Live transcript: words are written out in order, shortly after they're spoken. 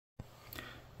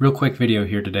Real quick video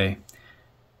here today.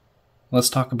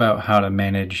 Let's talk about how to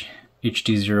manage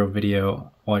HDZero video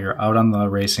while you're out on the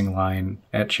racing line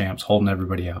at champs holding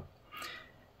everybody up.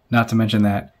 Not to mention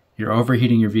that you're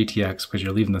overheating your VTX because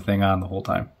you're leaving the thing on the whole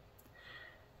time.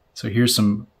 So here's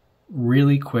some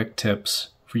really quick tips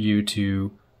for you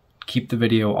to keep the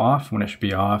video off when it should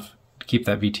be off, to keep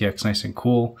that VTX nice and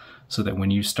cool so that when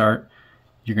you start,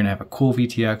 you're going to have a cool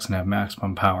VTX and have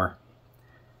maximum power.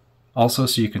 Also,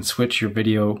 so you can switch your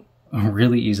video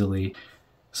really easily.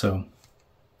 So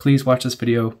please watch this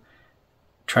video.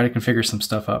 Try to configure some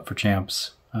stuff up for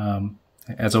champs.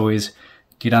 As always,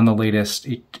 get on the latest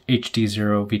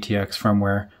HDZero VTX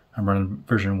firmware. I'm running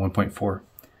version 1.4.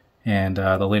 And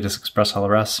the latest Express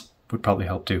LRS would probably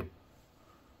help too.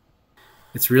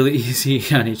 It's really easy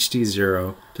on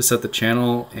HDZero to set the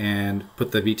channel and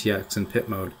put the VTX in pit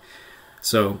mode.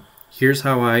 So here's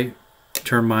how I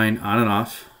turn mine on and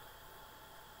off.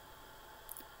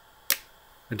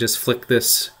 I just flick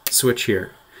this switch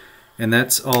here, and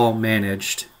that's all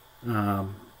managed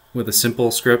with a simple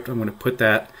script. I'm going to put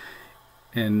that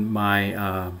in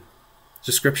my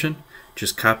description.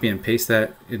 Just copy and paste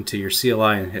that into your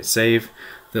CLI and hit save.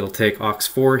 That'll take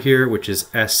aux4 here, which is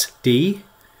SD,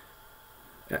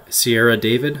 Sierra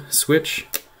David switch,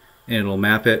 and it'll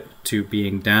map it to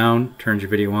being down, turns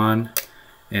your video on,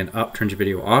 and up, turns your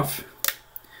video off.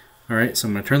 Alright, so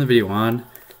I'm going to turn the video on,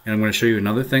 and I'm going to show you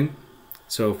another thing.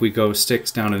 So if we go sticks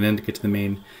down and in to get to the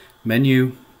main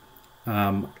menu,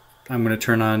 I'm going to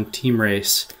turn on Team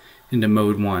Race into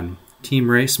Mode 1.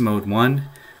 Team Race Mode 1,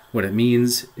 what it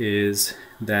means is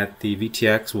that the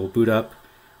VTX will boot up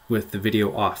with the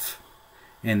video off,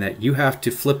 and that you have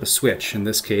to flip a switch. In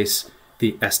this case,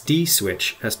 the SD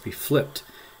switch has to be flipped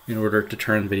in order to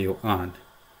turn the video on.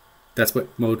 That's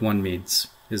what Mode 1 means,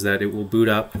 is that it will boot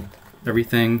up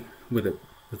everything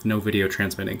with no video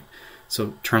transmitting.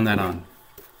 So turn that on.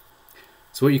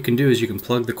 So what you can do is you can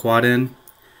plug the quad in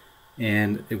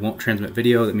and it won't transmit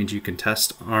video. That means you can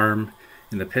test ARM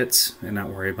in the pits and not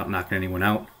worry about knocking anyone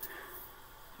out.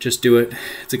 Just do it.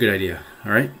 It's a good idea.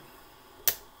 All right.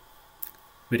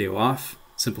 Video off.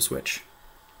 Simple switch.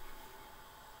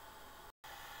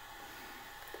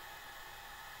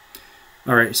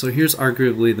 All right, so here's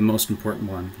arguably the most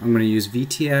important one. I'm going to use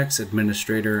VTX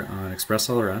Administrator on Express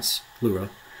LRS, Lua,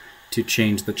 to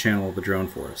change the channel of the drone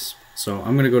for us. So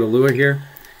I'm going to go to Lua here,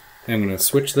 and I'm going to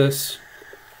switch this,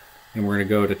 and we're going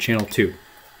to go to channel 2.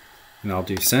 And I'll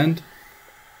do send.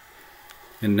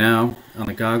 And now, on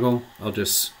the goggle, I'll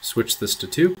just switch this to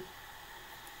 2,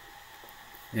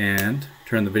 and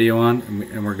turn the video on,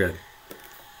 and we're good.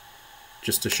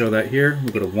 Just to show that here,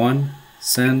 we'll go to 1,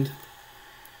 send.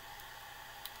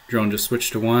 Drone just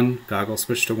switched to 1, goggle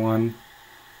switched to 1,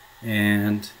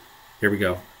 and here we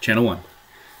go, channel 1.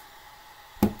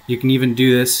 You can even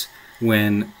do this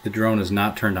when the drone is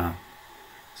not turned on.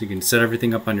 So you can set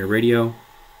everything up on your radio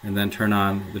and then turn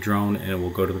on the drone and it will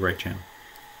go to the right channel.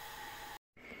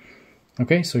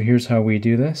 Okay, so here's how we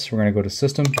do this. We're going to go to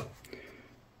System,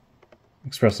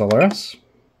 Express LRS,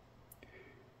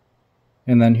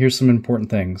 and then here's some important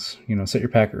things. Set your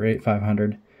packet rate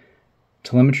 500.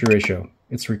 Telemetry ratio.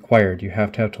 It's required. You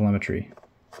have to have telemetry.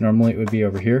 Normally it would be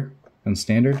over here on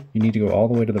standard. You need to go all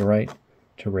the way to the right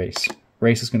to race.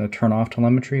 Race is going to turn off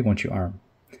telemetry once you arm,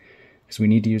 because we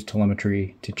need to use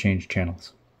telemetry to change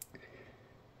channels.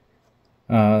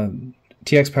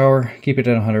 TX power, keep it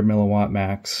at 100 milliwatt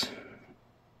max.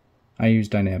 I use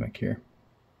dynamic here.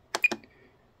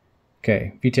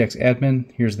 Okay, VTX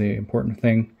Admin, here's the important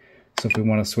thing. So if we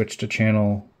want to switch to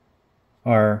channel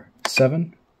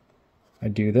R7, I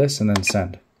do this and then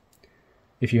send.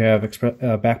 If you have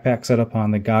backpack set up on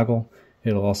the goggle,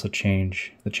 it'll also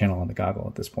change the channel on the goggle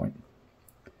at this point.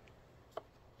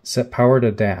 Set power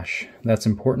to dash. That's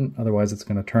important, otherwise it's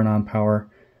going to turn on power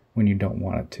when you don't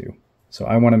want it to. So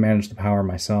I want to manage the power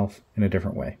myself in a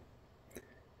different way.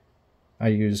 I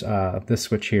use this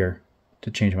switch here to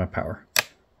change my power.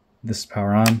 This is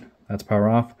power on, that's power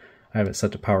off. I have it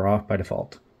set to power off by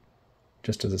default,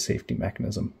 just as a safety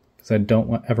mechanism, because I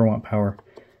don't ever want power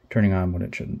turning on when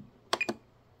it shouldn't.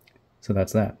 So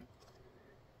that's that.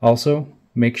 Also,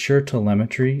 make sure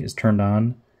telemetry is turned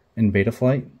on in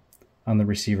Betaflight on the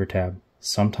receiver tab.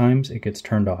 Sometimes it gets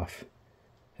turned off,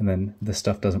 and then this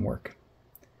stuff doesn't work.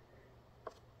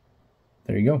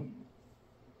 There you go.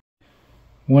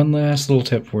 One last little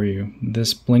tip for you.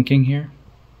 This blinking here,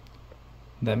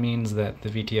 that means that the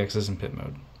VTX is in pit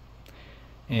mode.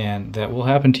 And that will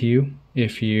happen to you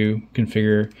if you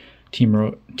configure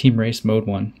Team Race Mode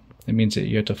 1. It means that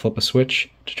you have to flip a switch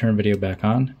to turn video back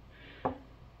on.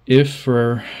 If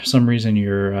for some reason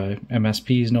your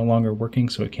MSP is no longer working,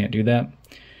 so it can't do that,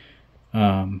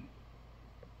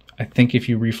 I think if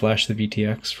you reflash the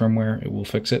VTX firmware, it will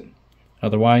fix it.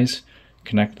 Otherwise,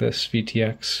 connect this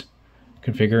VTX,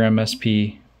 configure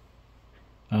MSP,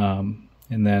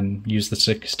 and then use the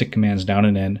stick commands down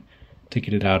and in to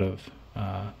get it out of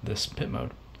this pit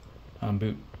mode on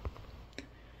boot.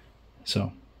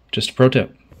 So, just a pro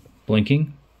tip,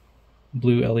 blinking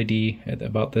blue LED at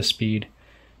about this speed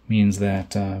means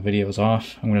that video is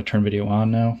off. I'm going to turn video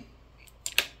on now.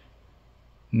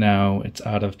 Now it's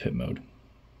out of pit mode.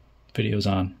 Video's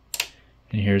on.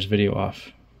 And here's video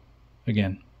off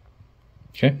again.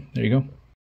 Okay, there you go.